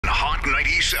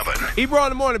97. Ebro in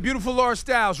the morning, beautiful Laura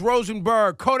Styles,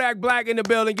 Rosenberg, Kodak Black in the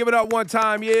building. Give it up one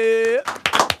time, yeah.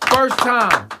 First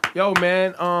time. Yo,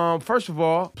 man, first of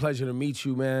all, pleasure to meet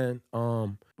you, man.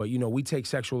 But, you know, we take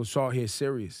sexual assault here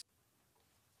serious.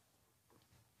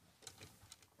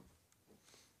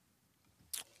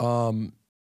 What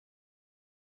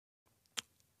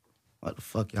the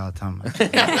fuck y'all talking about?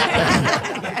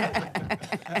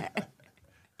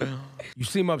 You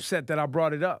seem upset that I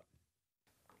brought it up.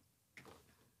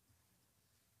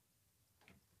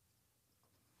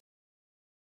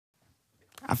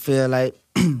 I feel like,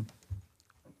 you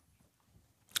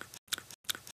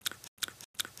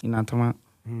know what I'm talking about?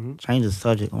 Change the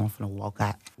subject. I'm finna walk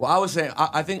out. Well, I was saying,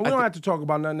 I think... We don't have to talk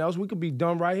about nothing else. We could be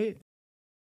done right here.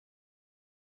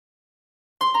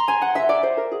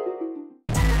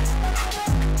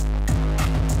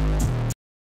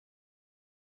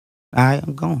 All right,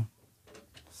 I'm going.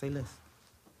 Say less.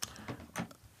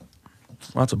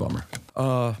 That's a bummer.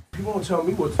 You won't tell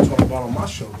me what to talk about on my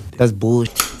show. That's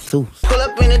bullshit, too. Pull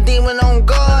up in a demon on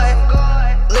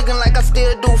guard, looking like I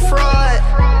still do fraud.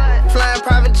 Flying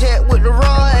private jet with the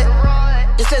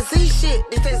rod. It's that Z shit.